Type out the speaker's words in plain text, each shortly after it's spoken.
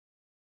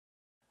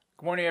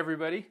Good morning,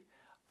 everybody.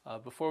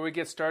 Before we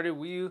get started,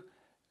 will you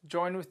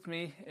join with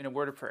me in a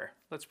word of prayer?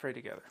 Let's pray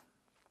together.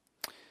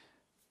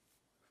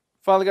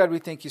 Father God, we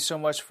thank you so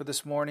much for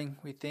this morning.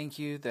 We thank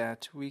you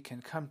that we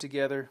can come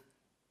together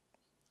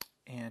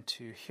and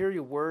to hear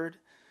your word,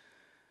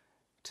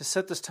 to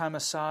set this time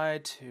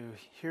aside, to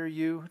hear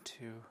you,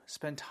 to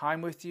spend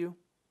time with you.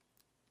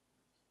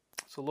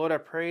 So, Lord, I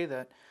pray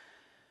that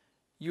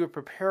you would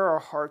prepare our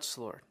hearts,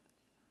 Lord.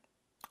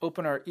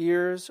 Open our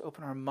ears,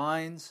 open our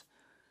minds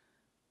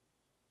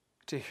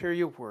to hear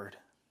your word.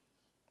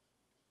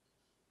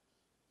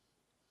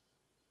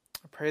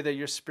 I pray that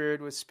your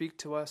Spirit would speak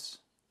to us,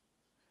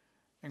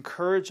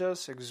 encourage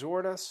us,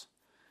 exhort us,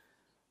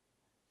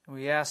 and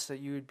we ask that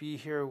you would be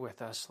here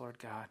with us, Lord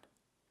God.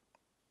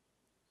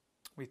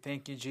 We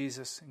thank you,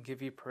 Jesus, and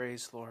give you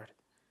praise, Lord,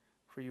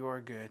 for you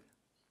are good.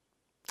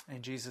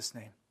 In Jesus'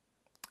 name,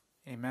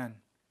 amen.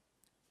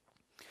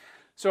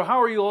 So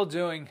how are you all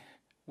doing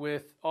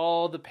with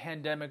all the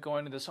pandemic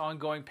going to this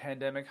ongoing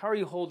pandemic? How are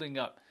you holding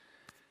up?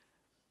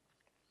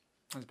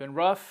 It's been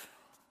rough.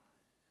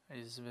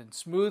 It's been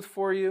smooth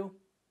for you.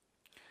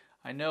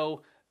 I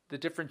know the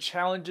different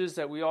challenges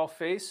that we all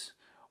face.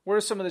 What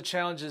are some of the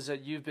challenges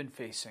that you've been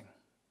facing?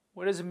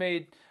 What's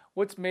made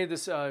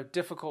this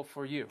difficult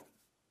for you?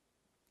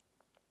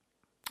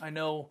 I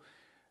know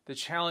the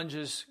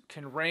challenges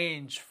can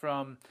range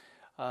from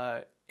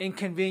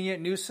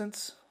inconvenient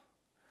nuisance,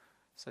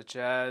 such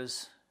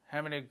as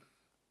having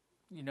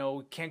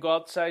to, can't go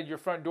outside your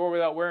front door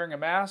without wearing a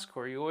mask,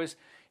 or you always,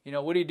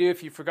 what do you do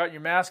if you forgot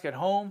your mask at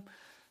home,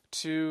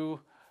 to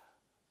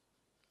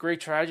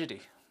great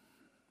tragedy.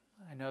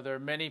 I know there are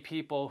many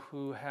people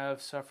who have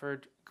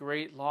suffered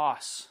great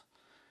loss.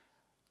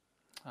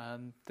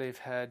 They've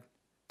had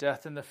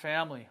death in the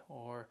family,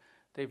 or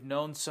they've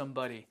known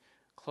somebody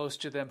close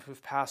to them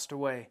who've passed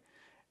away.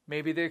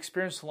 Maybe they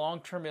experienced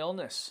long-term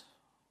illness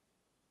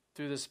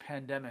through this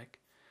pandemic.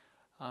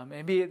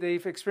 Maybe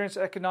they've experienced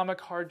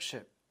economic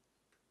hardship.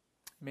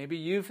 Maybe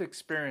you've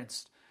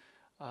experienced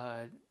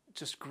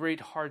just great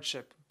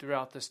hardship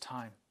throughout this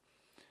time.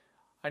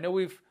 I know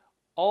we've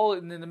all,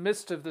 in the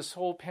midst of this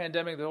whole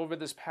pandemic, over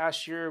this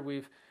past year,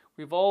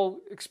 we've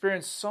all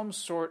experienced some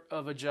sort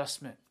of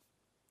adjustment,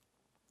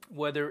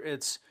 whether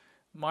it's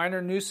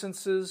minor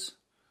nuisances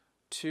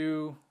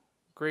to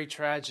great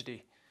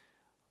tragedy.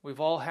 We've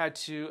all had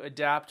to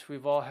adapt.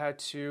 We've all had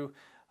to,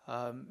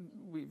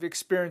 we've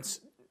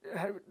experienced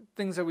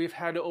things that we've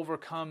had to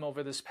overcome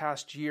over this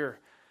past year.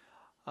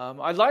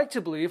 I'd like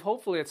to believe,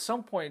 hopefully at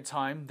some point in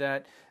time,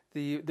 that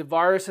the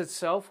virus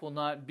itself will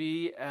not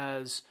be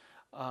as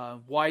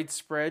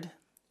widespread.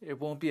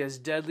 It won't be as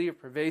deadly or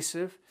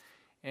pervasive.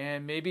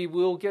 And maybe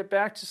we'll get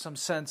back to some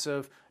sense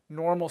of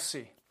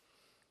normalcy.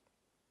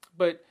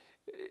 But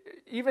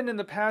even in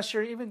the past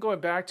year, even going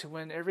back to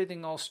when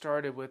everything all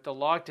started with the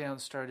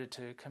lockdown started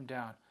to come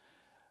down,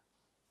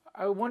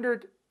 I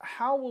wondered,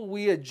 how will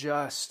we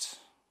adjust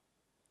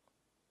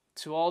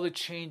to all the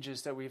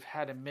changes that we've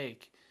had to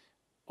make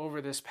over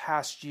this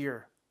past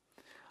year?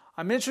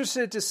 I'm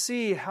interested to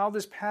see how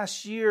this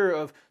past year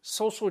of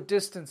social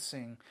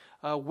distancing,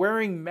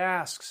 wearing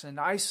masks and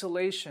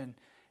isolation,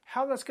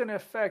 how that's going to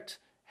affect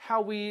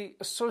how we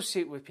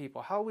associate with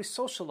people, how we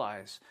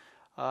socialize.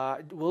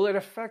 Will it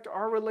affect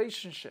our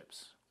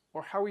relationships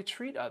or how we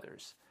treat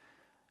others?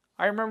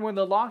 I remember when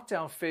the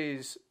lockdown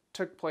phase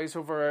took place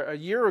over a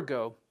year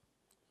ago,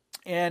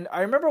 and I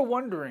remember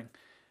wondering,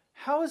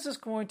 how is this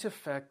going to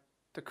affect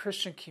the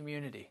Christian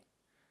community?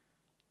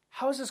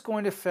 How is this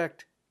going to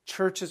affect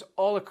churches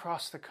all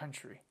across the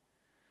country?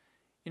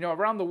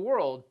 Around the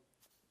world,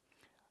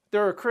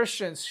 there are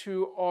Christians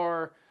who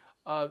are,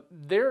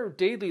 their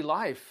daily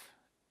life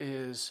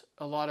is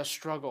a lot of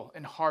struggle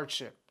and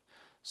hardship.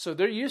 So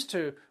they're used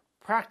to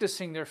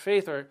practicing their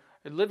faith or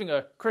living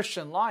a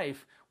Christian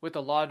life with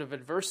a lot of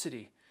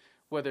adversity,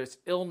 whether it's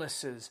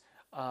illnesses,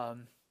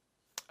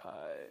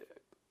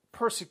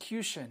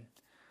 persecution.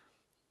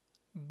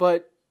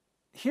 But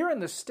here in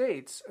the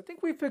States, I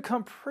think we've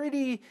become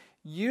pretty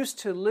used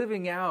to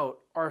living out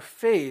our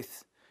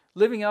faith,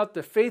 living out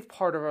the faith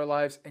part of our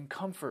lives in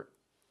comfort.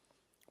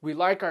 We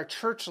like our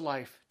church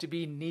life to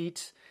be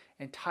neat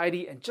and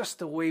tidy and just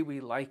the way we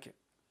like it.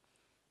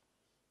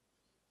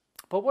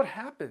 But what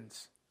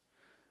happens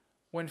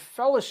when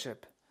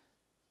fellowship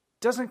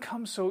doesn't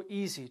come so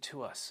easy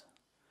to us?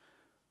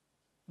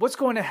 What's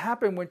going to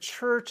happen when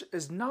church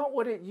is not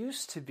what it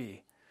used to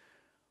be?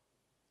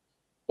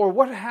 Or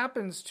what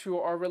happens to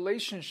our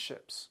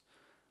relationships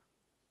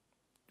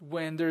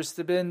when there's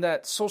been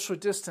that social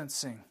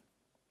distancing?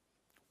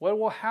 What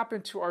will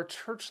happen to our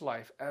church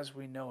life as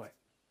we know it?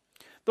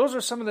 Those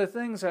are some of the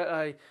things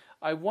that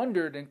I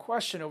wondered and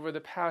questioned over the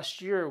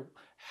past year,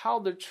 how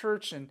the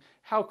church and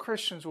how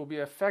Christians will be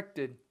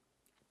affected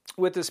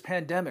with this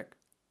pandemic.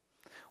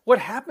 What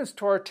happens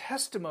to our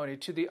testimony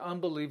to the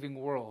unbelieving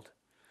world?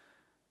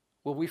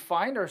 Will we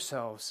find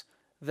ourselves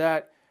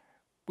that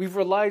we've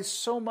relied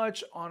so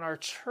much on our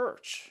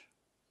churches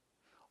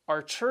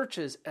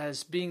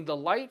as being the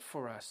light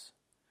for us,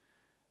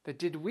 that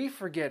did we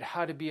forget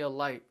how to be a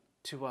light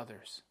to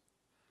others?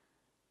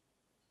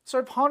 So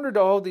I pondered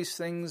all these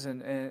things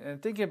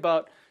and thinking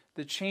about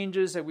the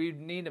changes that we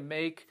need to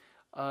make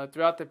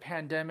throughout the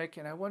pandemic,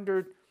 and I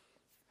wondered,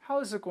 how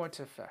is it going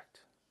to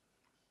affect?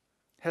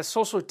 Has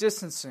social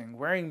distancing,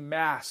 wearing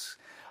masks,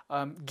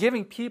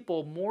 giving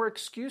people more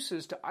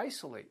excuses to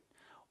isolate?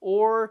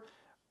 Or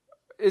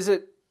is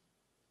it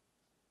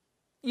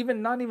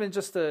not even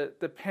just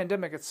the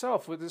pandemic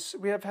itself? With this,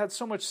 we have had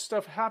so much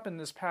stuff happen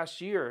this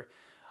past year.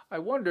 I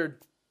wondered,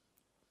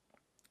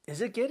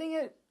 is it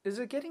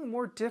getting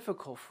more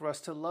difficult for us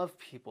to love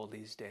people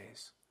these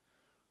days?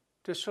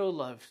 To show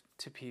love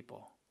to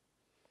people?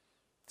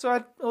 So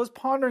I was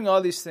pondering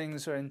all these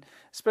things, and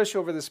especially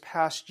over this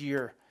past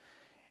year.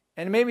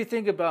 And it made me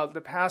think about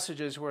the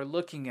passages we're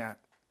looking at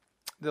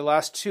the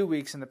last 2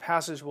 weeks and the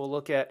passage we'll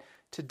look at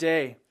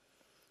today.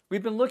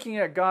 We've been looking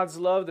at God's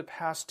love the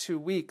past 2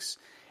 weeks,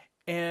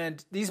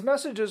 and these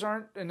messages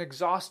aren't an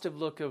exhaustive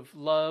look of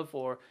love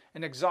or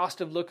an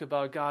exhaustive look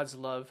about God's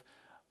love,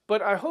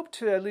 but I hope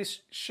to at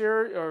least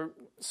share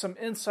some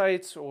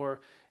insights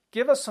or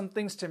give us some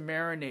things to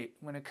marinate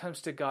when it comes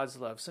to God's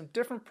love, some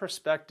different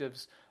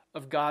perspectives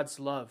of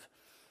God's love.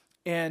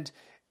 And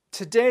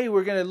today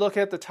we're going to look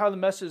at the title of the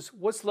message,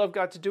 What's Love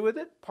Got to Do with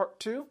It? Part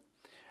 2. And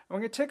we're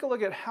going to take a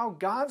look at how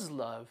God's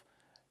love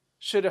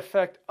should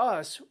affect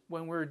us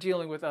when we're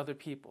dealing with other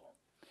people,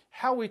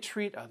 how we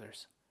treat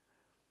others.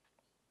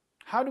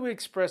 How do we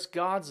express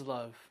God's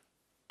love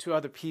to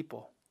other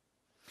people?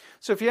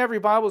 So if you have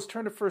your Bibles,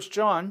 turn to 1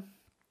 John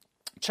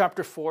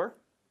chapter 4.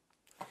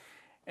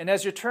 And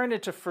as you turn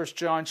into 1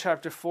 John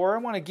chapter 4, I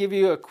want to give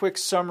you a quick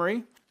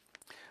summary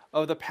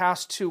of the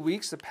past 2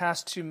 weeks, the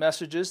past 2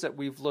 messages that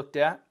we've looked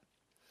at.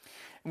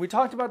 And we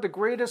talked about the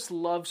greatest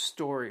love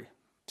story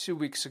 2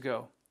 weeks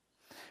ago.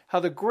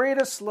 How the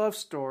greatest love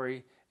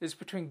story is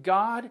between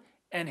God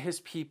and His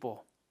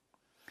people.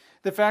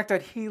 The fact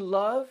that He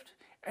loved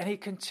and He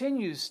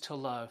continues to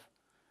love.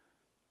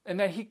 And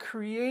that He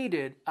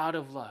created out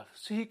of love.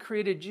 So He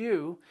created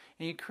you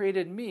and He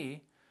created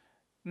me,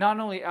 not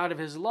only out of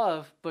His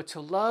love, but to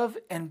love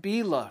and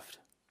be loved.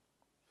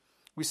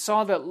 We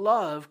saw that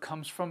love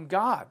comes from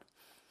God.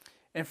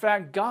 In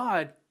fact,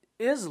 God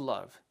is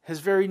love. His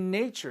very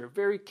nature,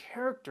 very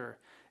character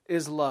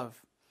is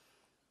love.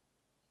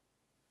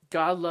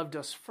 God loved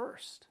us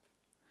first.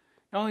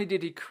 Not only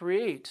did He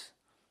create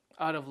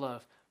out of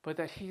love, but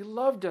that He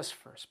loved us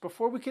first.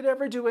 Before we could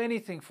ever do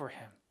anything for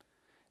Him.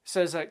 It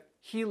says that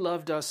He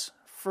loved us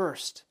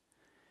first.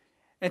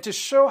 And to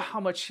show how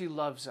much He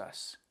loves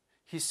us,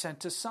 He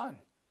sent His Son.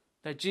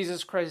 That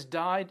Jesus Christ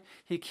died,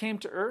 He came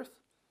to earth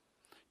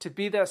to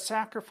be that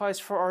sacrifice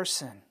for our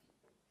sin.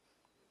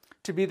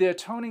 To be the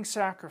atoning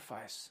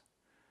sacrifice.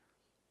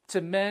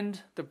 To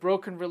mend the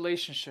broken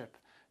relationship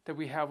that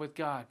we have with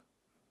God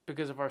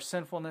because of our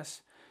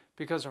sinfulness,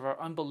 because of our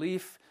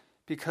unbelief,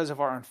 because of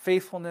our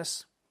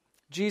unfaithfulness.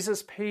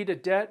 Jesus paid a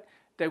debt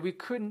that we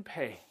couldn't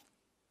pay.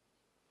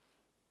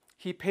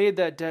 He paid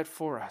that debt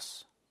for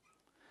us.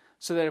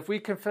 So that if we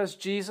confess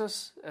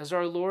Jesus as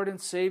our Lord and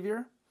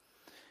Savior,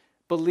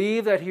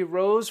 believe that He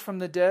rose from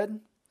the dead,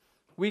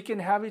 we can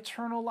have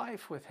eternal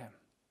life with Him.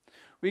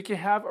 We can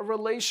have a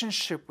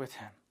relationship with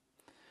Him.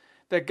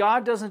 That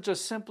God doesn't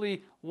just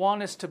simply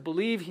want us to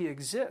believe He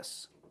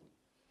exists,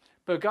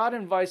 but God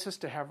invites us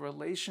to have a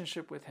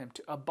relationship with Him,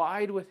 to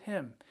abide with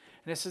Him.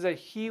 And it says that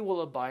He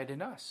will abide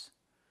in us.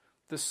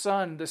 The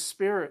Son, the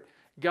Spirit,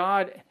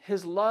 God,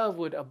 His love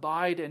would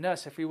abide in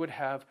us if we would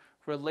have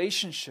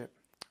relationship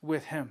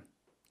with Him.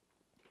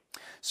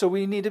 So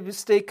we need to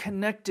stay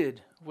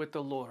connected with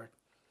the Lord.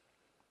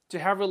 To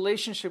have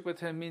relationship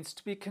with Him means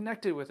to be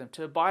connected with Him,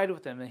 to abide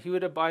with Him, and He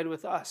would abide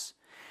with us.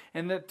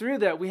 And that through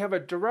that we have a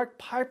direct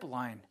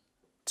pipeline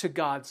to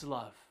God's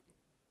love.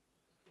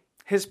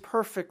 His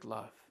perfect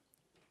love.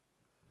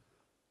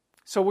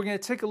 So we're going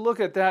to take a look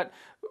at that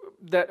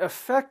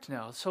effect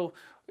now. So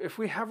if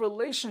we have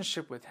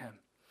relationship with Him,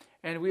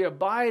 and we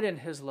abide in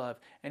His love,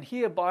 and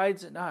He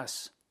abides in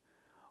us,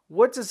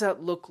 what does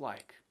that look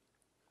like?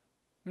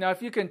 Now,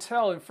 if you can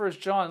tell in 1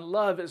 John,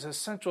 love is a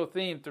central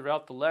theme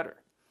throughout the letter.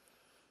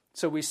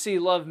 So we see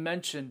love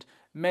mentioned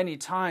many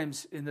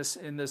times in this,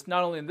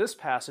 not only in this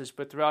passage,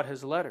 but throughout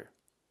his letter.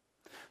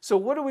 So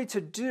what are we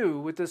to do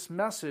with this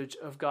message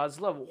of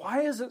God's love?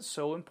 Why is it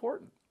so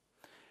important?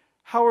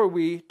 How are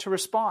we to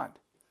respond?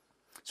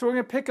 So we're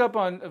going to pick up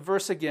on a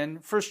verse again,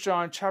 1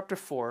 John chapter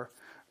 4,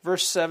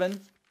 verse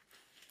 7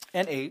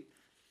 and 8.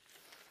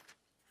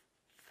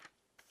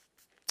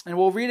 And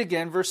we'll read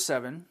again verse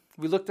 7.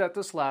 We looked at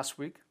this last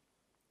week.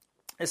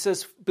 It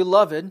says,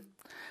 "Beloved,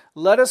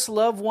 let us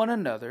love one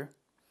another,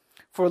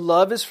 for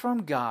love is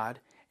from God,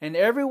 and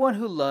everyone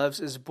who loves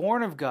is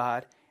born of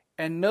God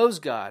and knows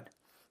God.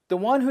 The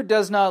one who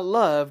does not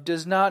love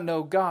does not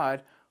know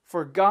God,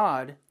 for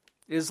God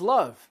is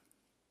love."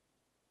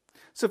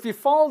 So if you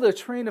follow the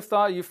train of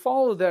thought, you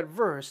follow that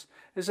verse,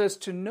 it says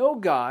to know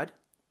God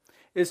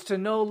is to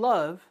know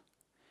love,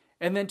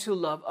 and then to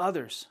love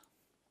others.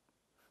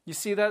 You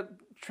see that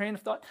train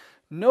of thought?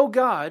 Know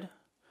God,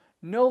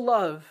 know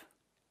love,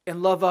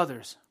 and love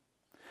others.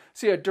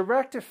 See, a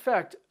direct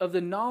effect of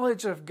the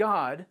knowledge of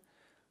God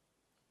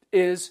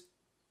is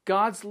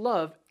God's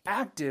love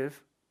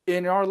active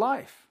in our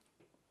life.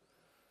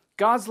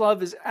 God's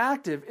love is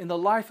active in the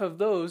life of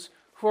those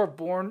who are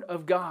born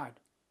of God,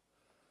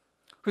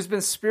 who's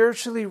been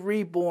spiritually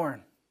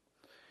reborn.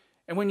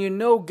 And when you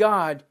know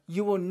God,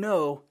 you will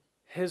know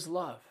His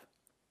love.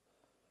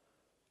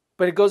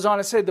 But it goes on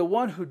to say, the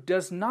one who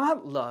does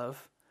not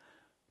love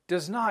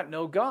does not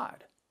know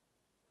God.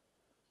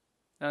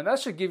 Now that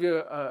should give you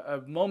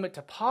a moment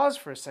to pause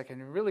for a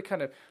second and really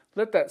kind of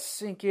let that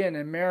sink in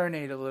and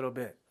marinate a little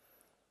bit.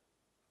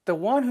 The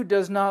one who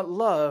does not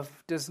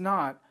love does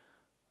not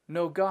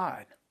know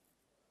God.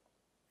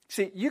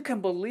 See, you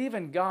can believe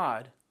in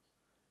God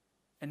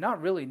and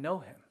not really know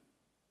Him.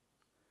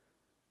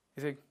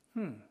 You think,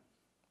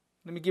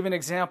 let me give you an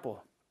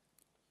example.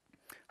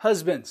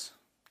 Husbands,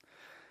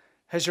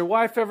 has your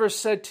wife ever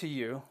said to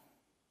you,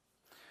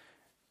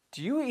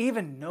 "Do you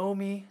even know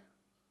me?"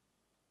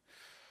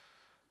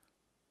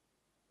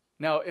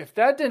 Now, if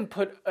that didn't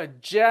put a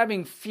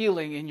jabbing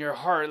feeling in your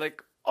heart,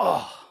 like,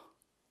 oh,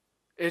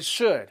 it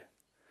should.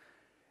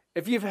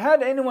 If you've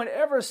had anyone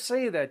ever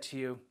say that to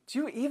you, "Do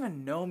you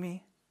even know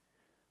me?"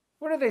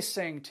 What are they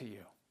saying to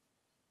you?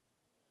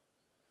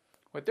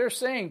 What they're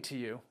saying to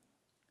you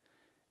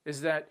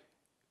is that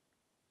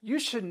you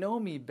should know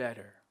me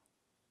better.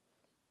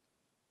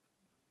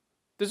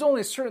 Is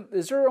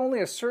there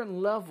only a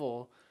certain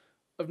level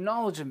of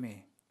knowledge of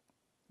me?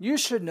 You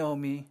should know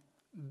me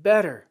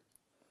better.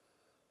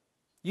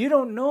 You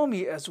don't know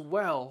me as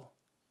well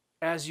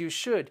as you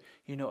should.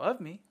 You know of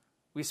me.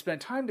 We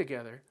spend time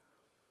together.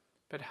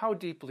 But how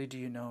deeply do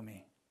you know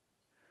me?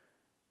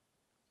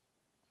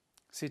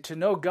 See, to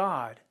know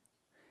God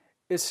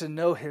is to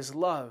know His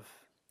love.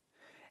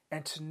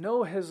 And to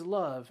know His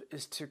love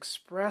is to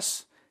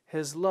express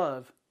His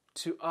love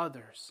to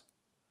others.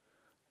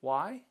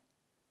 Why?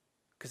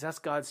 Because that's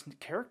God's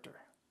character.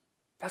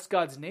 That's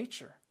God's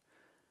nature.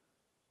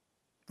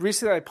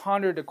 Recently I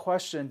pondered a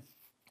question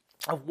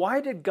of why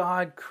did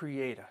God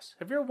create us?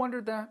 Have you ever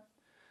wondered that?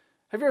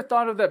 Have you ever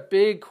thought of that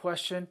big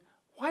question?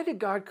 Why did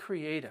God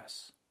create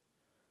us?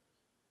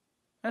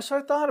 And so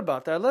I thought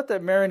about that. I let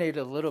that marinate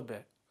a little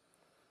bit.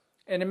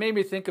 And it made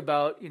me think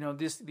about,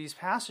 these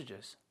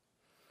passages.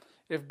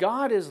 If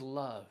God is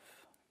love,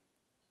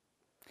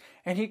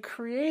 and He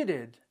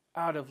created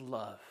out of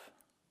love,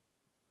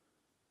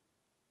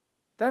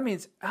 that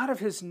means out of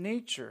His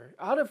nature,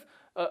 out of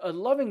a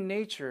loving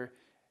nature,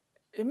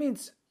 it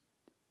means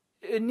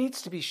it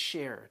needs to be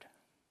shared.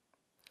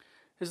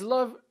 His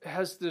love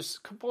has this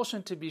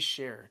compulsion to be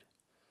shared.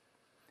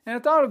 And I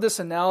thought of this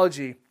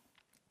analogy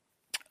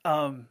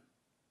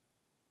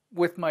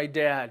with my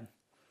dad.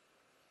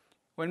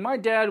 When my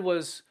dad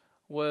was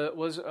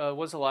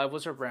alive,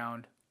 was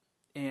around,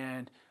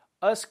 and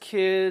us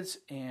kids,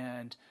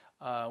 and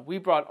we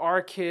brought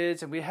our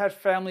kids, and we had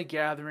family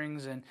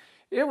gatherings, and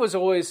it was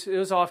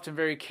often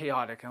very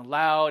chaotic and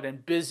loud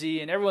and busy,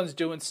 and everyone's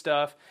doing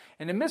stuff.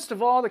 In the midst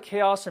of all the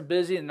chaos and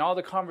busy and all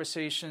the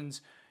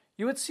conversations,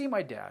 you would see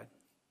my dad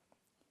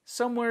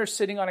somewhere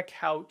sitting on a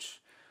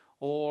couch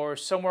or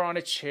somewhere on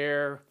a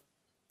chair,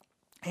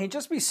 and he'd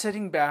just be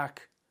sitting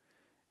back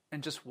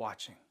and just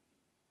watching.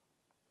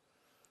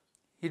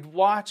 He'd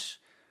watch,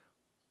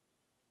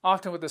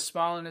 often with a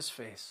smile on his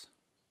face.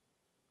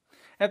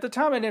 At the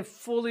time, I didn't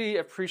fully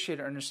appreciate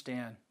or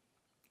understand.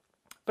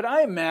 But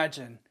I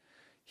imagine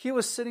he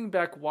was sitting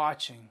back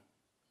watching,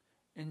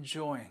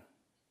 enjoying.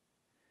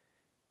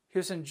 He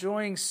was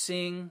enjoying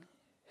seeing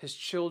his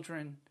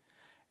children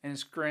and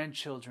his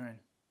grandchildren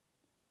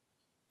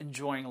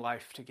enjoying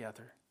life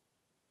together.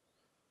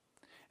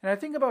 And I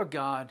think about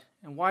God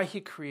and why He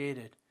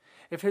created.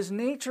 If His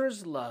nature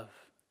is love,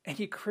 and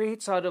He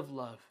creates out of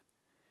love,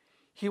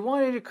 He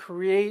wanted to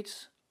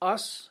create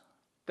us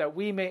that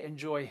we may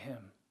enjoy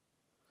Him.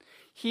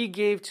 He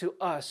gave to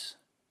us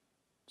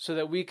so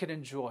that we could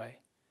enjoy.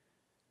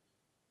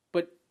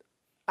 But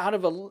out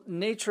of a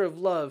nature of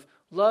love,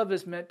 love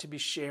is meant to be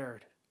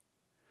shared.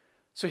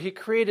 So He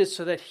created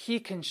so that He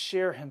can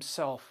share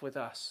Himself with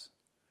us,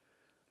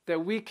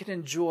 that we can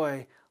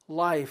enjoy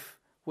life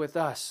with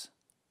us.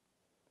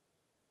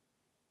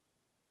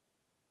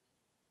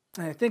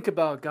 And I think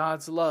about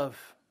God's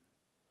love.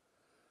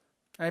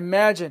 I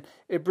imagine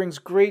it brings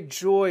great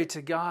joy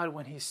to God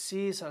when He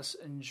sees us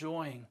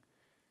enjoying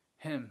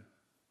Him,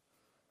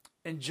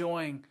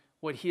 enjoying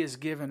what He has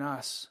given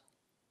us.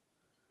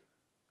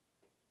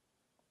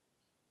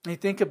 And you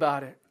think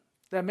about it,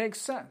 that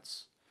makes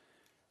sense.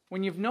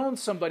 When you've known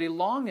somebody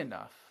long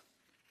enough,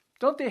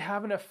 don't they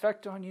have an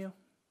effect on you?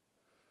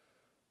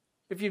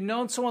 If you've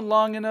known someone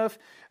long enough,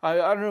 I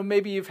don't know,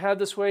 maybe you've had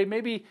this way,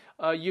 maybe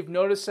you've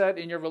noticed that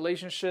in your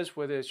relationships,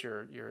 whether it's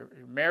your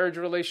marriage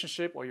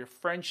relationship or your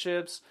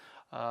friendships,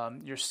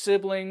 your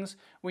siblings.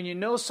 When you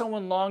know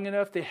someone long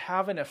enough, they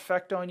have an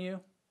effect on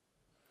you.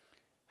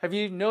 Have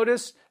you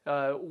noticed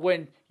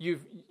when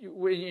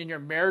in your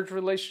marriage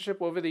relationship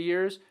over the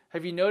years,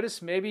 have you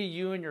noticed maybe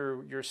you and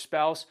your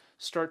spouse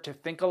start to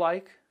think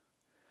alike?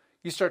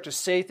 You start to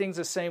say things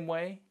the same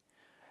way?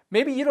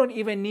 Maybe you don't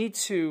even need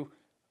to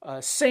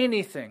say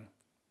anything.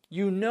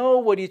 You know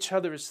what each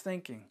other is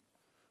thinking.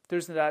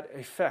 There's that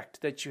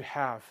effect that you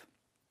have.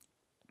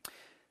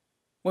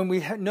 When we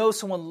know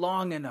someone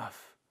long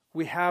enough,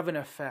 we have an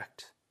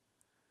effect.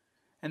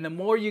 And the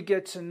more you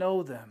get to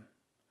know them,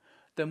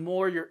 the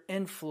more you're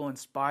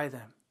influenced by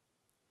them.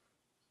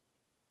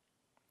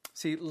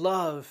 See,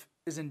 love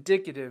is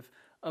indicative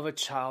of a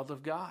child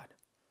of God.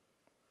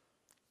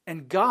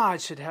 And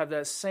God should have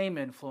that same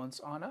influence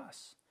on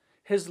us.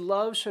 His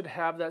love should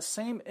have that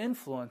same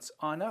influence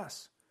on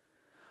us.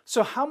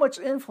 So how much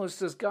influence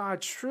does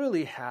God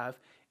truly have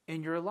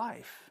in your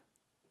life?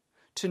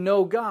 To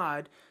know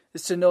God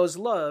is to know His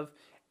love,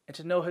 and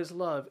to know His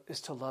love is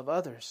to love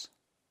others.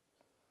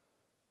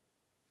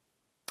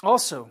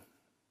 Also,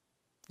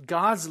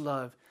 God's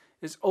love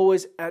is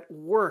always at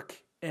work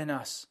in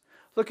us.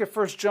 Look at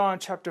 1 John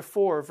chapter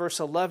 4, verse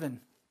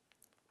 11.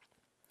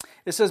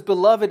 It says,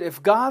 "Beloved,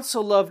 if God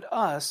so loved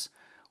us,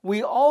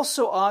 we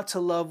also ought to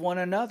love one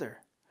another.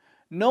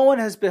 No one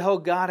has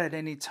beheld God at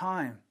any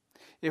time.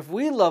 If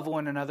we love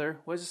one another,"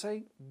 what does it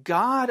say?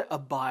 "God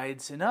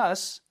abides in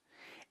us,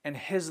 and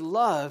His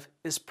love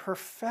is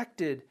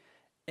perfected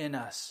in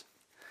us."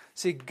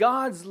 See,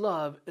 God's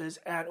love is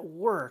at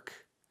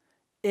work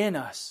in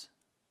us.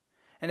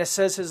 And it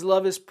says His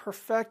love is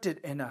perfected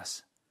in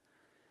us.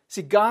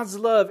 See, God's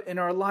love in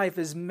our life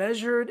is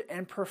measured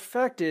and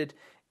perfected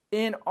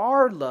in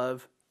our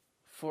love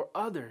for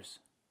others.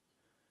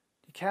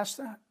 Do you catch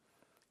that?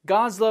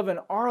 God's love in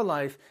our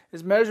life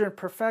is measured and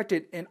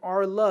perfected in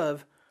our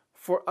love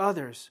for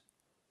others.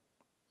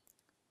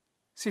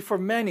 See, for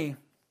many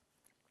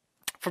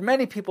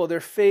people, their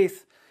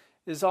faith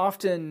is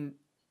often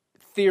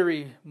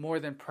theory more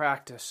than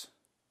practice.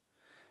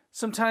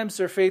 Sometimes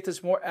their faith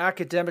is more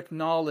academic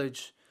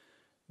knowledge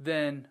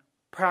than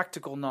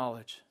practical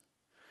knowledge.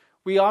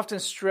 We often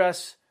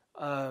stress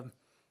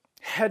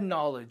head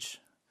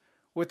knowledge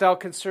without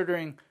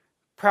considering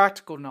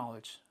practical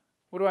knowledge.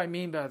 What do I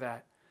mean by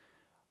that?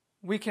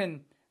 We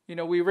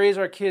raise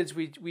our kids,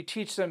 we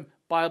teach them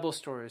Bible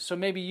stories. So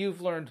maybe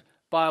you've learned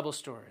Bible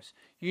stories.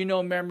 You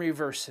know memory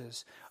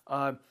verses.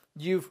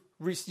 You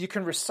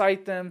can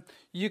recite them.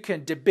 You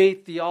can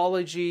debate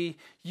theology.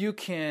 You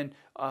can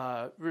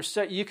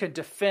recite. You can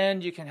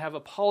defend. You can have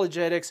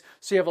apologetics.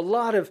 So you have a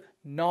lot of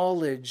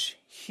knowledge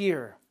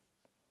here.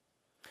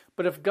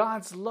 But if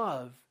God's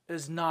love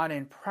is not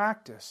in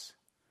practice,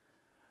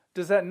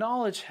 does that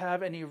knowledge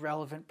have any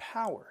relevant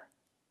power?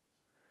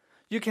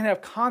 You can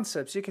have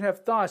concepts, you can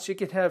have thoughts, you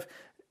can have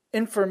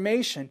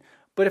information,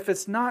 but if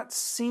it's not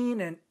seen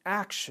in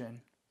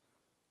action,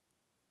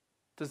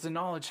 does the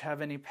knowledge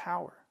have any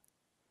power?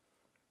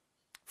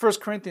 1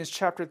 Corinthians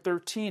chapter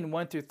 13,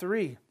 1 through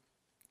 3.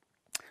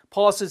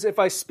 Paul says, "If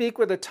I speak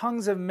with the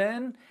tongues of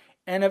men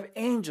and of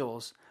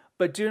angels,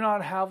 but do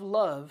not have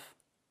love,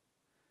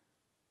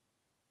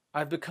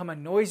 I've become a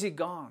noisy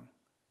gong,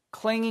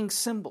 clanging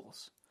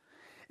cymbals.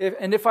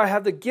 If I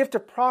have the gift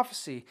of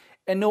prophecy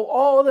and know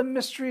all the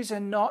mysteries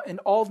and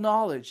all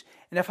knowledge,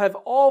 and if I have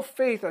all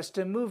faith as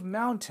to move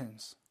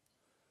mountains,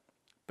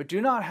 but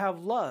do not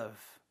have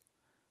love,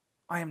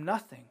 I am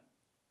nothing.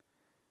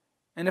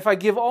 And if I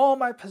give all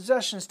my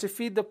possessions to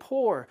feed the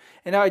poor,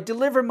 and I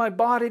deliver my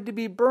body to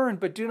be burned,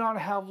 but do not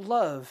have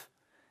love,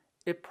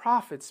 it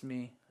profits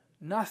me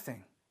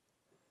nothing."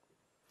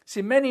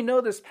 See, many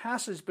know this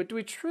passage, but do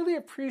we truly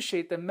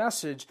appreciate the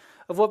message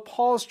of what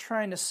Paul's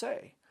trying to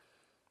say?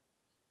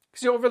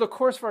 Because over the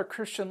course of our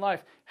Christian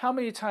life, how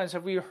many times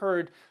have we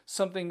heard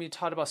something be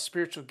taught about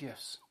spiritual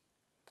gifts?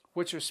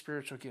 What's your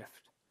spiritual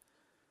gift?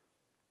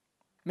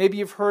 Maybe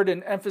you've heard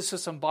an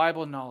emphasis on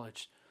Bible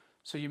knowledge.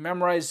 So you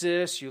memorize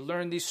this, you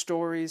learn these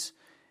stories.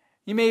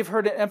 You may have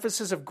heard an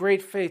emphasis of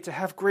great faith, to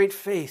have great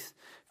faith.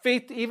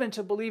 Faith even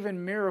to believe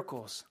in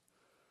miracles.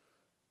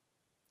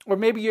 Or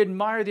maybe you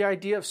admire the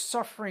idea of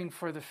suffering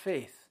for the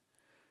faith.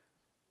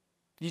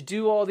 You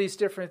do all these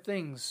different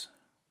things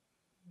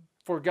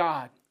for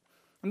God.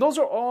 And those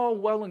are all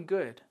well and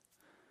good.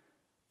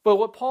 But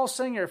what Paul's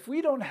saying here, if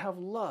we don't have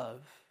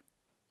love,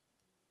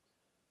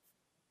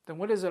 then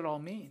what does it all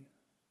mean?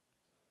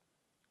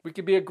 We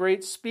could be a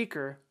great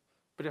speaker,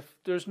 but if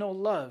there's no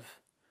love,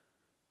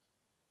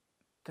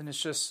 then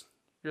it's just,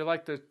 you're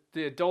like the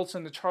adults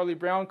in the Charlie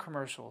Brown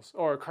commercials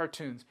or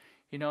cartoons.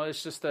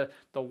 It's just the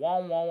wah,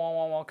 wah, wah,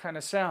 wah, wah kind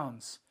of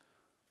sounds.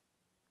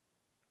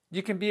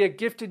 You can be a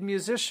gifted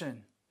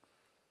musician.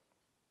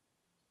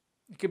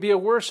 You could be a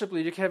worship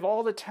leader. You can have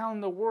all the talent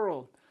in the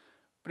world.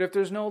 But if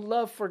there's no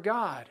love for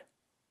God,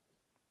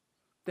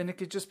 then it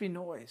could just be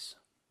noise.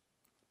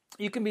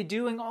 You can be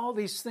doing all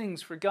these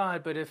things for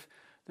God, but if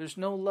there's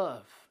no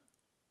love,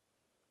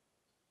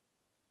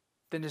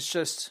 then it's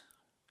just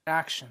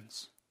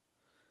actions.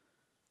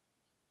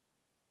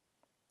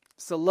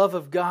 It's the love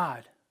of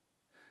God.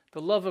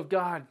 The love of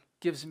God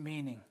gives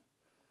meaning.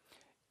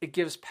 It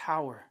gives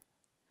power.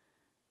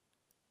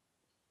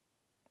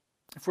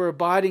 If we're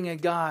abiding in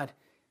God,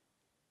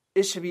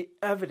 it should be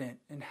evident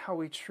in how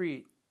we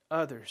treat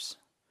others,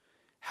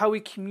 how we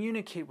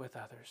communicate with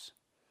others,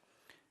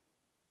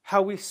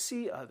 how we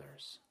see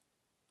others,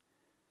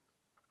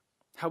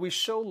 how we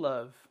show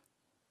love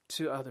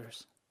to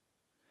others.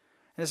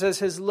 And it says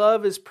his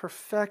love is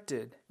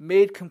perfected,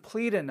 made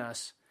complete in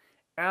us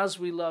as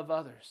we love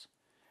others.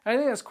 I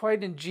think that's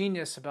quite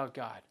ingenious about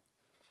God.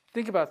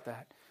 Think about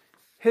that.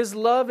 His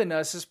love in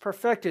us is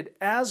perfected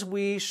as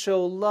we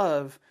show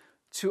love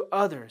to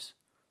others.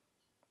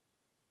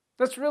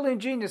 That's really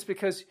ingenious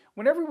because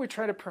whenever we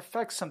try to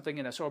perfect something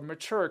in us or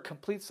mature,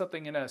 complete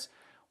something in us,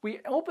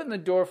 we open the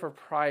door for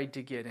pride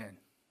to get in,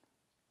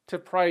 to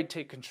pride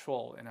take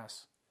control in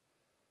us.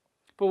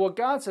 But what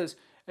God says,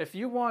 if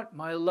you want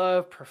my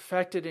love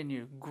perfected in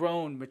you,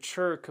 grown,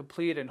 mature,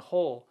 complete, and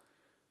whole,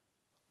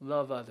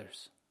 love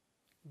others.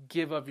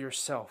 Give of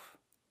yourself.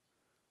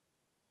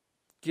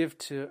 Give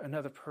to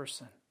another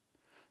person.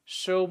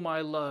 Show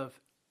my love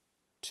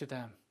to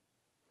them.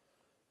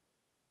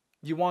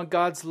 You want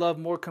God's love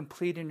more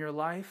complete in your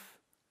life?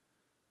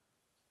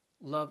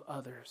 Love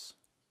others.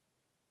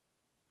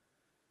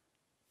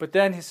 But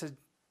then he said,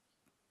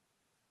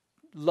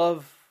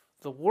 love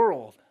the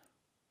world.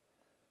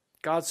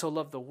 God so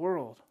loved the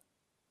world.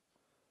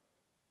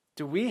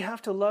 Do we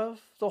have to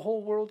love the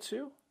whole world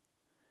too?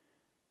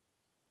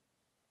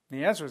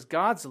 The answer is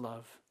God's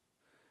love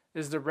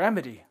is the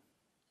remedy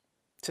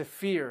to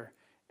fear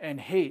and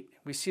hate.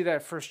 We see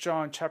that in 1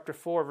 John chapter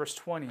 4, verse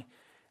 20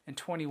 and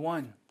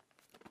 21.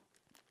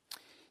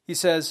 He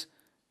says,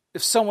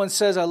 if someone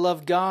says, I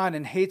love God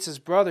and hates his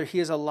brother, he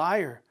is a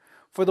liar.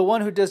 For the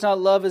one who does not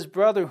love his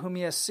brother whom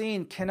he has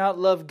seen cannot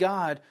love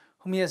God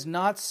whom he has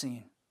not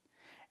seen.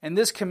 And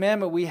this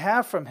commandment we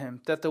have from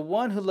him, that the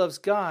one who loves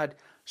God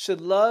should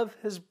love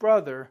his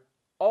brother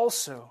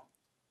also.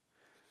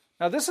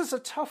 Now this is a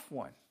tough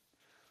one.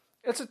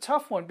 It's a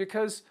tough one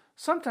because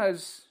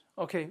sometimes,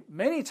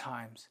 many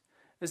times,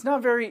 it's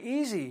not very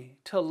easy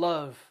to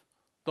love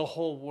the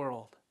whole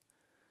world.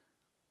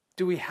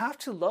 Do we have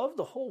to love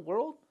the whole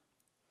world?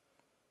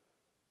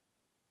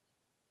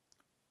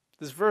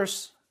 This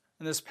verse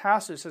in this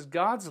passage says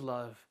God's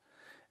love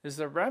is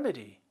the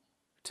remedy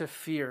to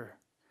fear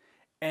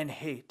and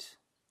hate.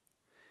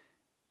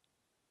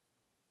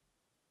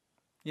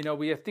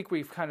 I think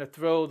we've kind of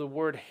throw the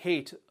word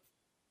hate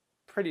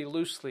pretty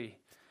loosely.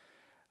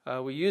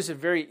 We use it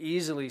very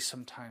easily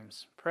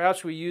sometimes.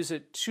 Perhaps we use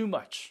it too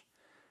much.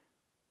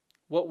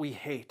 What we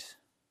hate.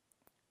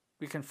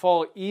 We can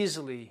fall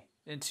easily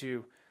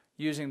into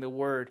using the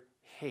word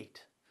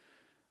hate.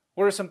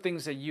 What are some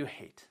things that you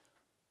hate?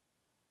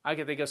 I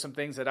can think of some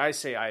things that I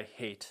say I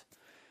hate.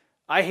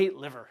 I hate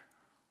liver.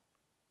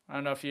 I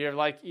don't know if you ever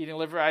like eating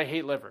liver. I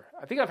hate liver.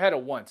 I think I've had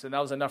it once, and that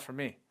was enough for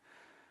me.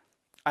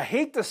 I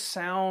hate the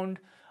sound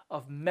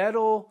of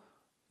metal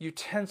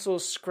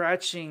utensils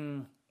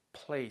scratching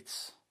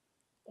plates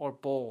or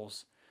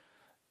bowls.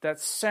 That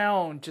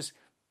sound just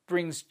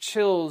brings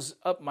chills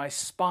up my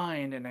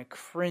spine, and I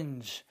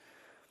cringe.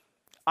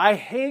 I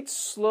hate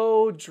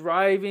slow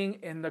driving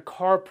in the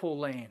carpool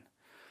lane.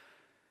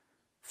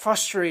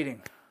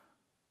 Frustrating.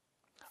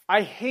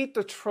 I hate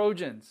the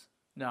Trojans.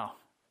 No.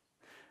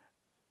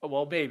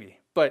 Well, maybe.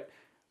 But,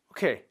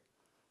 okay.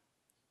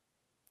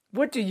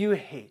 What do you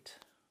hate?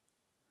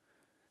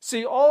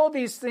 See, all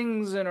these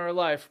things in our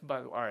life,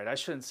 I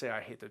shouldn't say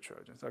I hate the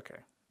Trojans. Okay.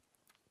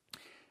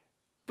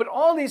 But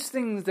all these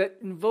things that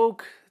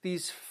invoke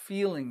these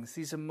feelings,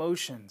 these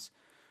emotions,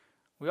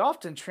 we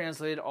often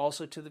translate it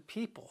also to the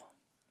people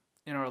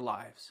in our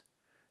lives.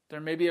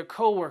 There may be a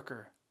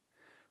coworker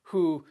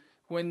who,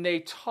 when they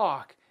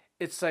talk,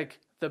 it's like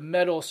the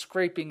metal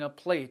scraping up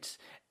plates,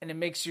 and it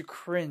makes you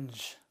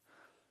cringe.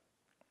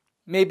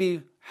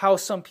 Maybe how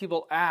some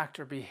people act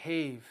or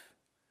behave.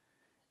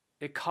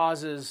 It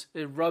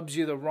rubs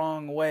you the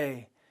wrong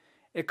way.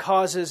 It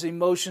causes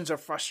emotions of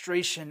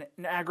frustration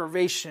and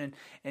aggravation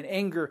and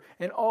anger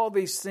and all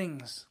these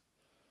things.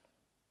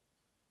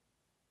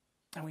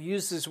 And we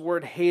use this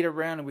word hate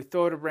around and we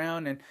throw it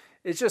around, and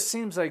it just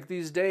seems like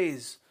these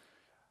days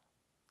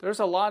there's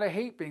a lot of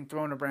hate being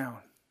thrown around.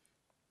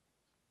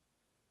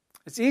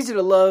 It's easy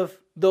to love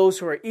those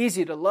who are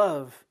easy to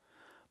love,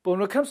 but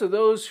when it comes to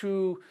those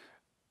who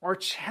are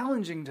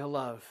challenging to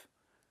love,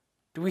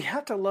 do we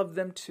have to love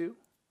them too?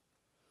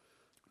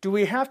 Do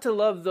we have to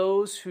love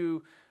those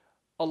who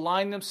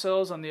align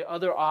themselves on the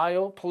other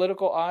aisle,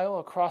 political aisle,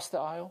 across the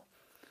aisle?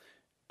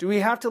 Do we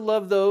have to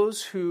love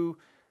those who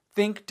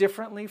think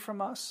differently from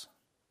us?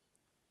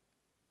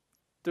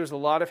 There's a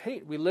lot of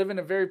hate. We live in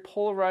a very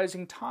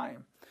polarizing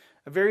time,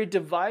 a very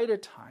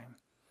divided time.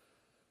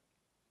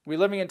 We're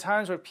living in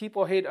times where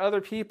people hate other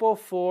people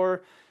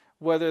for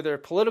whether their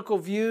political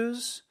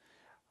views.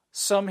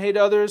 Some hate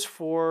others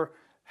for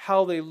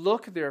how they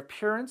look, their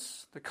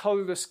appearance, the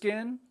color of their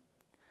skin,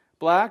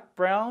 black,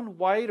 brown,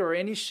 white, or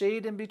any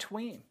shade in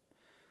between.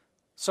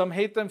 Some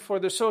hate them for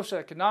their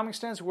socioeconomic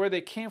stance, where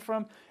they came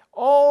from,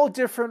 all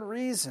different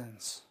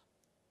reasons.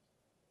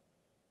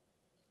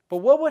 But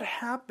what would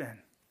happen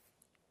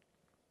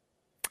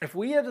if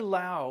we had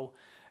allowed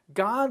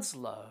God's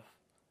love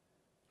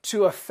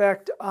to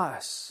affect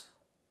us,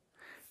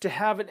 to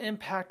have an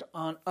impact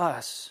on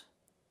us?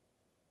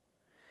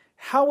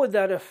 How would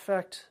that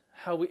affect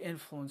how we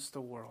influence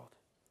the world?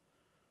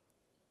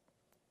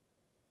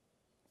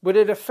 Would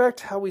it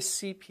affect how we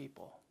see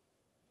people?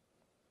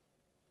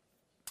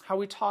 How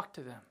we talk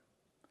to them?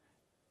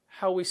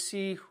 How we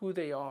see who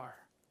they are?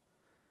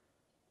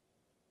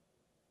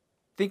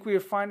 Think we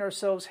would find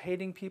ourselves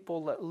hating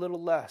people a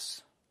little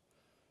less,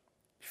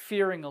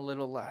 fearing a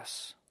little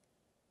less.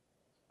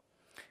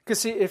 Because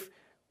see, if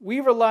we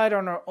relied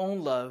on our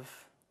own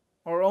love,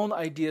 our own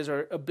ideas,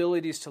 our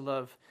abilities to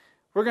love,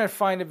 we're going to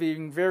find it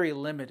being very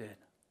limited.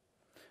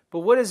 But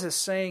what is this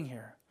saying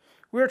here?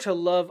 We are to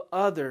love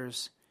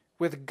others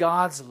with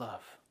God's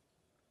love.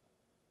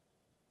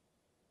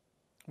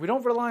 We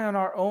don't rely on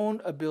our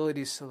own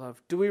abilities to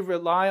love. Do we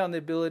rely on the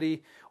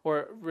ability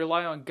or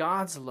rely on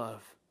God's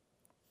love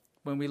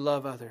when we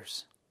love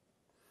others?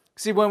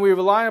 See, when we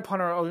rely upon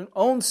our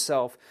own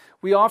self,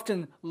 we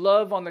often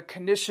love on the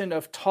condition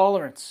of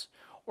tolerance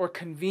or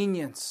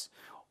convenience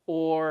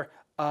or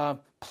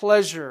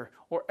pleasure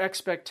or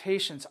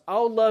expectations.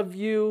 I'll love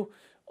you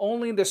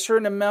only in the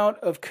certain amount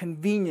of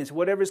convenience,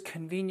 whatever is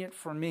convenient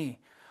for me,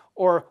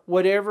 or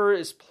whatever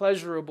is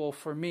pleasurable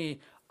for me,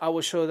 I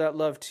will show that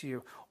love to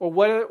you.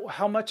 Or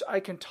how much I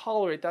can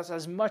tolerate, that's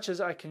as much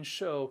as I can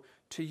show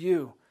to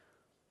you.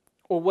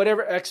 Or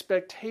whatever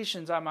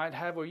expectations I might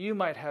have or you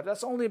might have,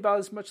 that's only about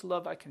as much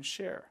love I can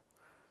share.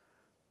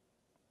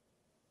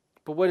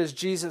 But what does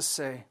Jesus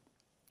say?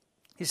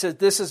 He says,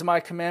 this is my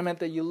commandment,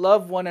 that you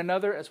love one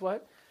another as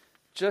what?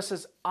 Just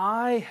as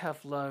I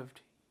have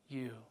loved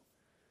you.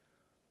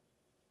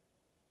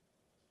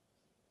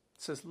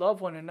 It says, love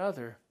one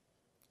another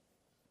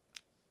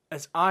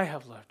as I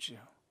have loved you.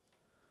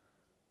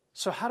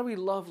 So how do we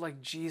love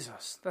like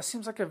Jesus? That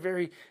seems like a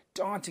very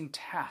daunting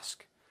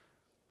task,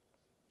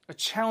 a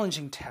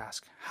challenging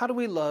task. How do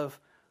we love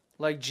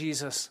like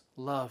Jesus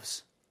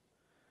loves?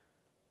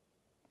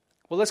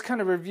 Well, let's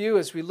kind of review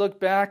as we look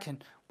back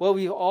and what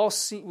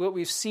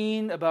we've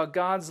seen about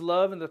God's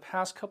love in the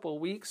past couple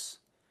of weeks,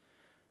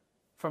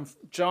 from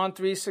John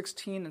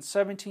 3:16 and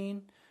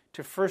 17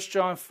 to 1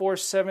 John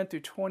 4:7 through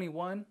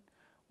 21.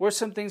 What are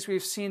some things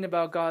we've seen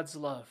about God's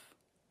love?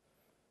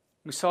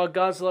 We saw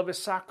God's love is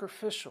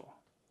sacrificial.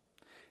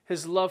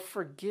 His love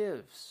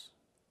forgives.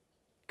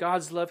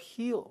 God's love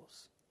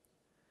heals.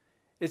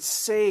 It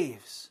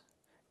saves.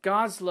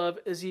 God's love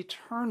is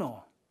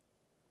eternal.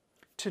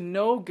 To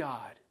know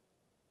God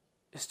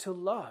is to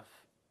love.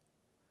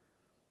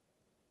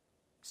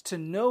 It's to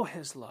know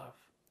His love.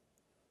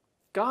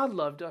 God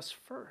loved us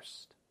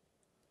first.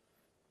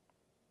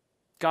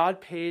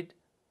 God paid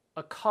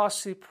a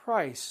costly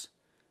price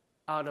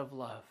out of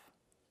love.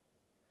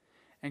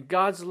 And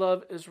God's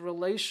love is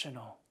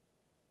relational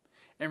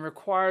and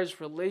requires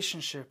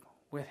relationship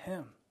with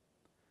Him.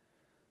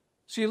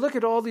 So you look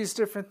at all these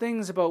different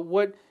things about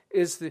what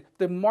is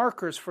the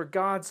markers for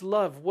God's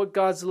love, what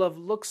God's love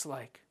looks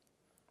like.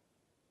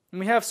 And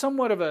we have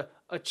somewhat of a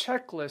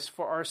checklist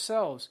for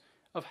ourselves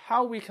of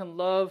how we can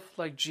love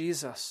like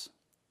Jesus.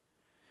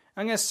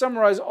 I'm going to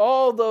summarize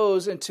all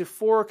those into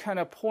 4 kind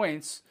of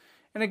points.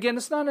 And again,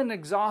 it's not an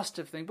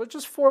exhaustive thing, but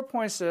just 4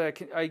 points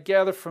that I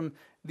gather from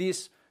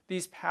these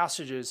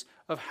passages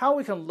of how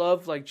we can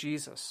love like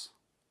Jesus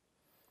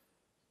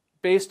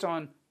based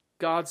on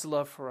God's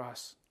love for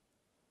us.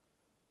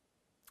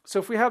 So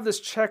if we have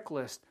this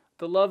checklist,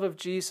 the love of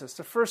Jesus,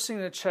 the first thing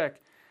to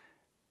check,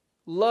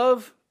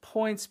 love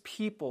points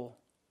people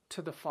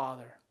to the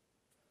Father.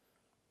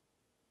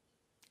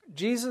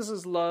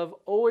 Jesus' love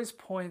always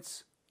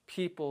points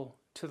people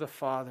to the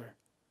Father.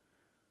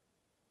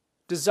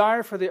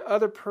 Desire for the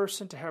other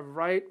person to have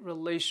right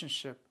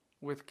relationship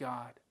with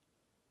God.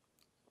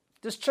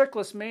 This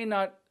checklist may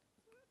not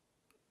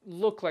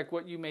look like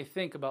what you may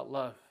think about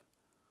love.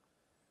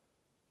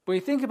 When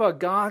you think about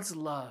God's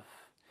love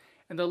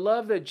and the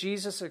love that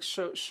Jesus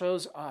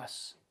shows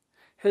us,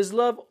 His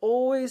love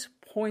always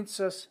points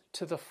us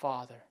to the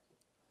Father.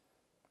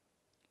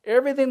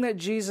 Everything that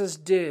Jesus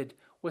did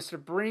was to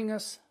bring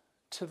us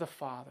to the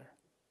Father.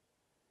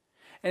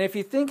 And if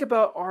you think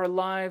about our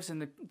lives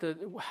and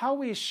how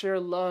we share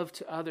love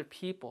to other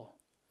people,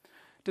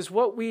 does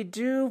what we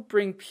do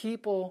bring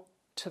people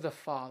to the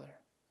Father?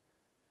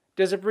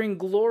 Does it bring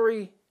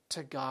glory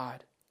to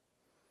God?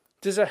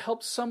 Does it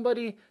help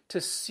somebody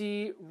to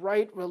see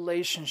right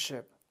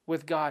relationship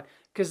with God?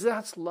 Because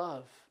that's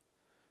love,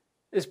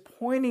 is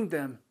pointing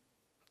them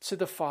to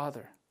the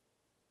Father.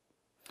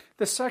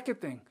 The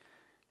second thing,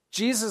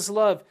 Jesus'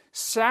 love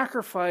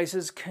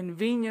sacrifices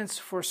convenience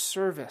for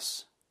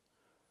service.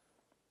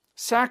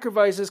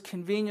 Sacrifices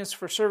convenience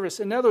for service.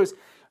 In other words,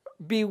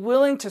 be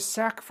willing to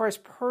sacrifice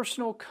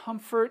personal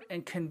comfort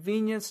and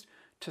convenience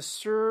to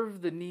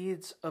serve the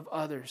needs of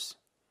others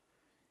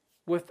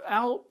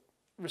without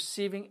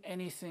receiving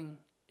anything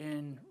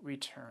in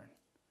return.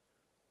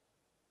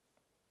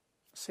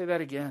 Say that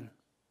again.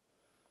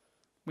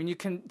 When you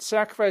can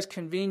sacrifice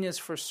convenience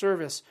for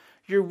service,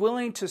 you're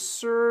willing to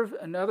serve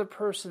another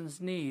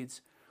person's needs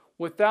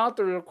without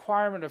the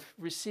requirement of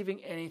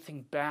receiving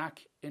anything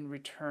back in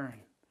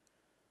return.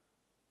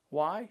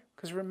 Why?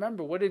 Because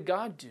remember, what did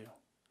God do?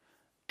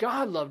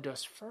 God loved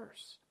us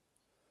first.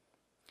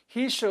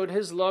 He showed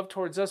His love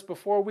towards us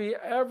before we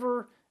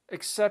ever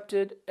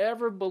accepted,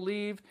 ever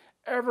believed,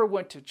 ever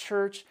went to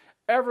church,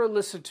 ever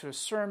listened to a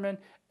sermon,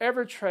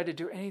 ever tried to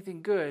do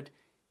anything good,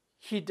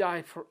 he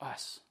died for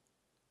us.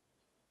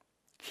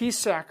 He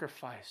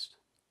sacrificed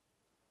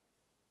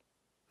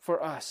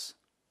for us.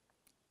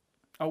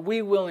 Are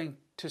we willing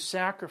to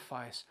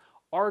sacrifice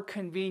our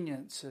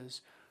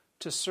conveniences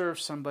to serve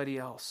somebody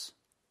else?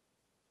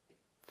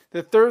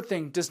 The third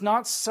thing, does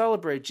not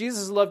celebrate.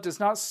 Jesus' love does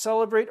not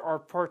celebrate or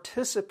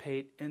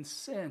participate in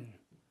sin.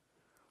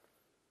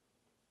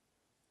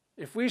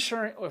 If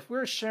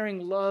we're sharing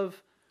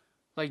love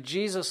like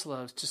Jesus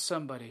loves to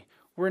somebody,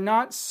 we're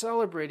not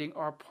celebrating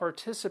or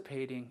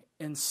participating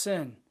in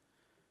sin.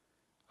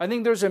 I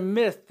think there's a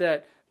myth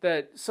that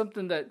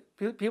something that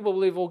people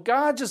believe, well,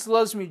 God just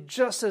loves me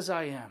just as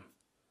I am.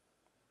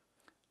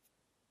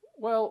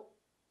 Well,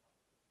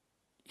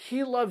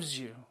 he loves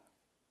you.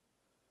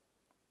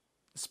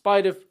 In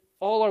spite of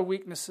all our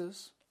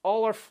weaknesses,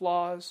 all our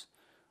flaws,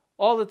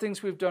 all the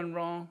things we've done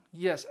wrong,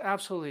 yes,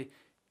 absolutely,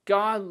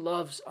 God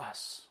loves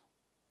us.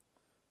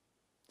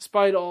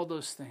 Despite all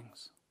those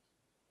things.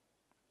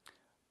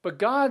 But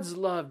God's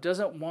love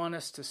doesn't want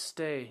us to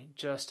stay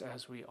just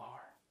as we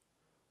are.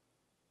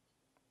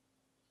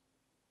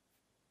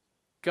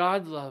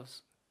 God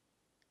loves,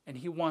 and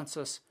he wants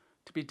us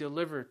to be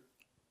delivered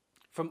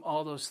from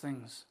all those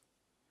things.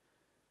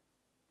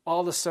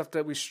 All the stuff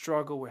that we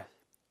struggle with.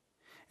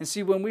 And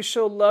see, when we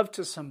show love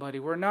to somebody,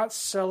 we're not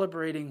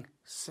celebrating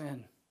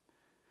sin.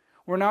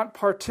 We're not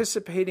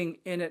participating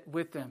in it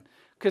with them.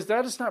 Because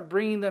that is not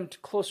bringing them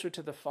closer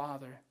to the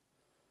Father.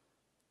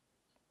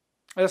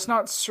 That's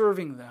not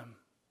serving them.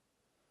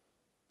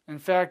 In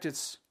fact,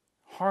 it's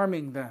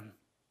harming them.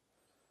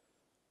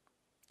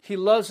 He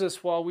loves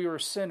us while we were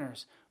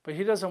sinners, but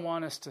he doesn't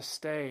want us to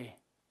stay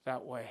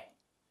that way.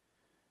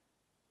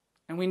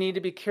 And we need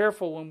to be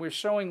careful when we're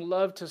showing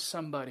love to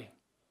somebody,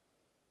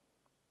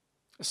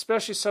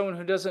 especially someone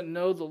who doesn't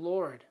know the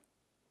Lord.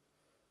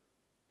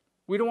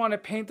 We don't want to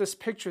paint this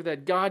picture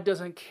that God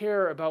doesn't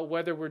care about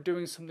whether we're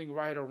doing something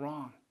right or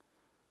wrong.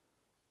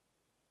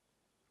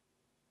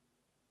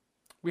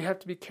 We have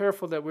to be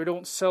careful that we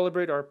don't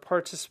celebrate or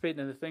participate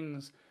in the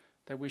things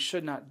that we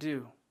should not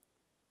do.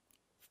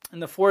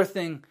 And the fourth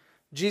thing,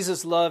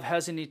 Jesus' love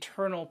has an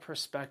eternal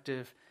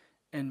perspective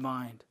in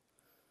mind.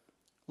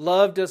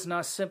 Love does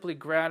not simply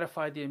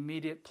gratify the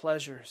immediate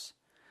pleasures,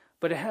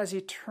 but it has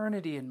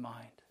eternity in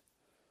mind.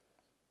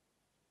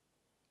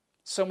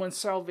 Someone's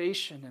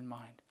salvation in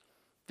mind.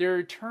 Their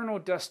eternal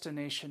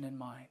destination in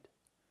mind.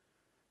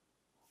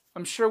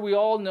 I'm sure we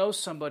all know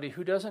somebody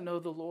who doesn't know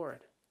the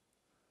Lord.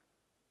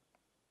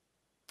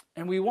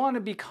 And we want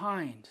to be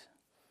kind.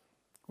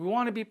 We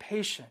want to be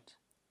patient.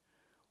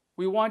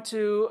 We want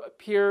to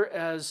appear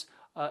as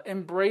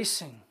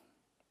embracing.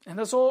 And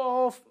that's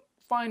all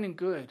fine and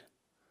good.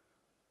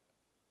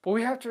 But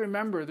we have to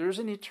remember there's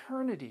an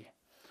eternity.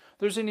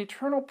 There's an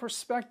eternal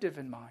perspective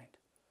in mind.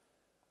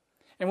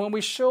 And when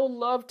we show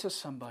love to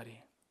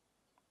somebody,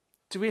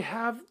 do we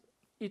have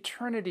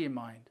eternity in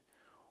mind?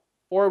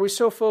 Or are we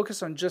so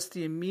focused on just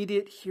the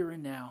immediate here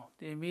and now,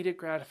 the immediate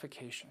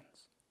gratifications?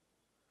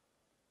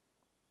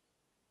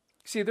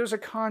 See, there's a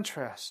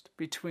contrast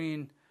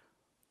between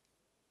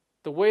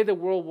the way the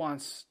world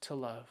wants to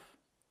love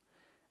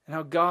and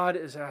how God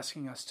is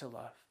asking us to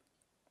love.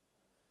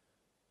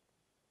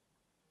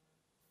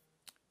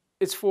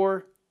 It's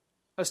for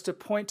us to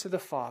point to the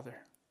Father,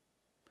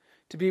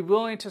 to be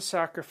willing to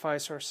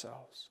sacrifice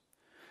ourselves,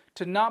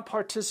 to not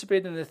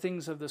participate in the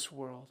things of this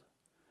world,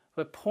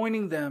 but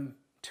pointing them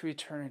to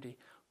eternity,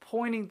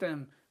 pointing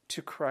them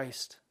to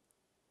Christ.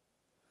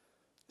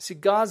 See,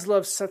 God's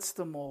love sets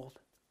the mold.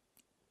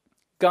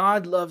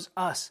 God loves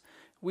us.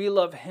 We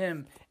love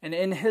him. And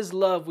in his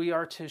love, we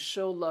are to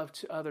show love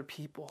to other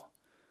people.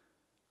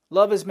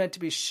 Love is meant to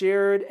be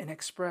shared and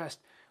expressed.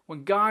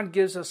 When God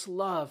gives us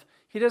love,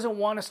 he doesn't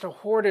want us to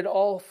hoard it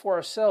all for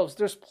ourselves.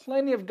 There's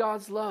plenty of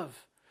God's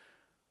love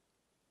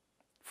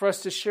for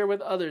us to share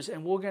with others,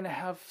 and we're going to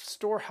have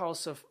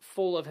storehouse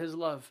full of his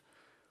love.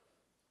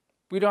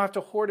 We don't have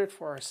to hoard it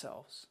for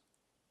ourselves.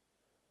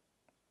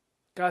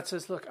 God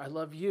says, look, I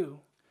love you.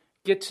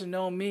 Get to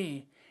know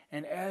me.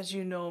 And as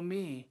you know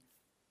me,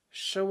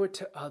 show it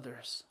to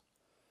others.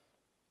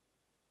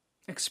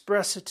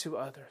 Express it to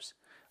others.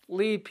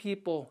 Lead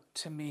people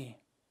to me.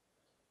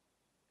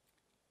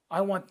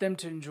 I want them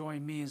to enjoy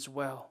me as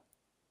well.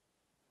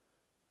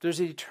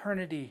 There's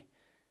eternity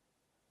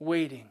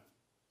waiting.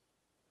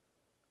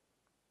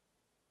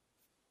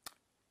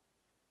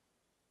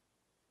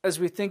 As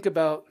we think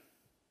about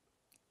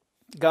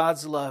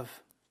God's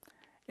love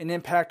and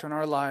impact on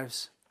our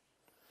lives,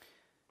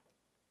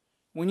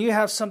 when you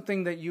have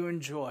something that you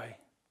enjoy,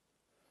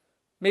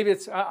 maybe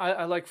it's,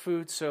 I like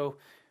food, so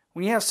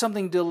when you have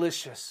something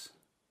delicious,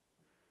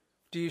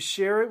 do you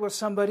share it with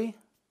somebody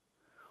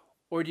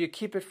or do you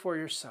keep it for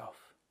yourself?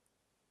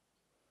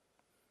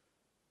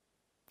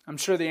 I'm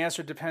sure the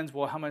answer depends,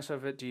 well, how much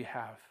of it do you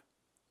have?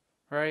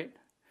 Right?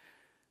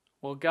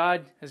 Well,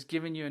 God has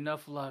given you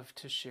enough love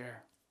to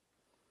share.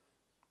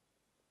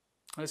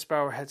 Let's bow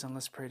our heads and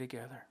let's pray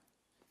together.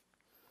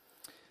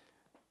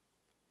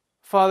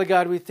 Father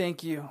God, we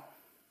thank you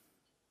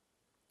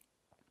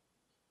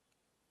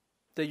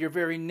that your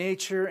very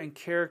nature and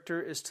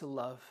character is to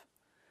love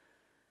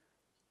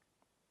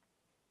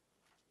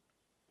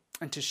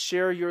and to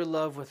share your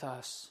love with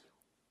us.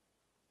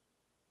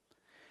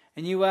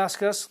 And you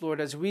ask us,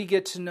 Lord, as we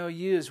get to know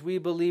you, as we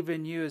believe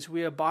in you, as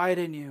we abide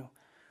in you,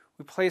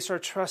 we place our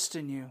trust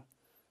in you,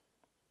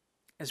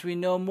 as we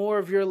know more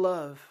of your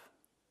love,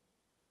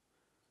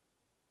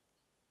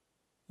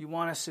 you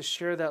want us to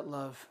share that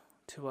love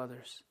to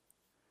others.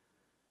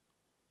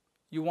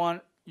 You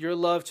want your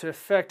love to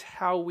affect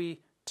how we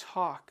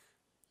talk,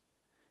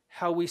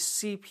 how we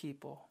see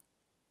people,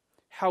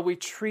 how we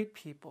treat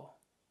people,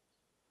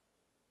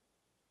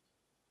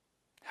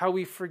 how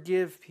we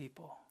forgive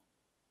people.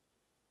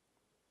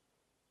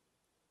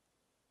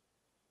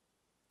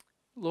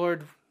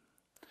 Lord,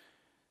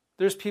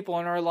 there's people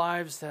in our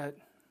lives that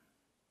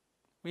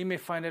we may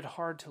find it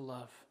hard to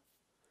love.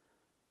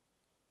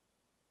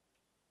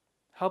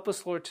 Help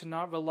us, Lord, to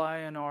not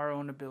rely on our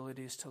own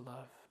abilities to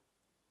love,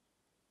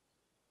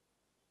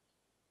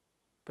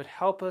 but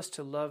help us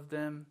to love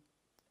them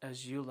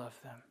as you love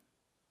them.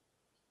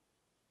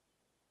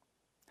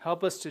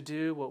 Help us to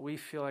do what we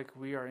feel like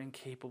we are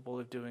incapable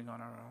of doing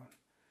on our own,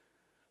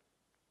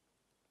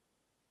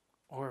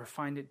 or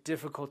find it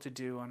difficult to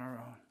do on our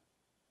own.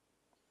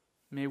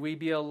 May we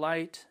be a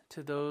light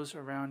to those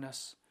around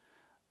us,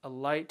 a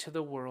light to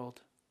the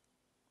world.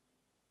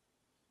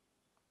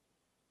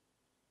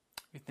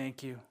 We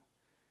thank you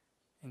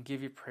and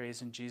give you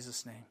praise in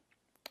Jesus' name.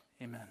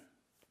 Amen.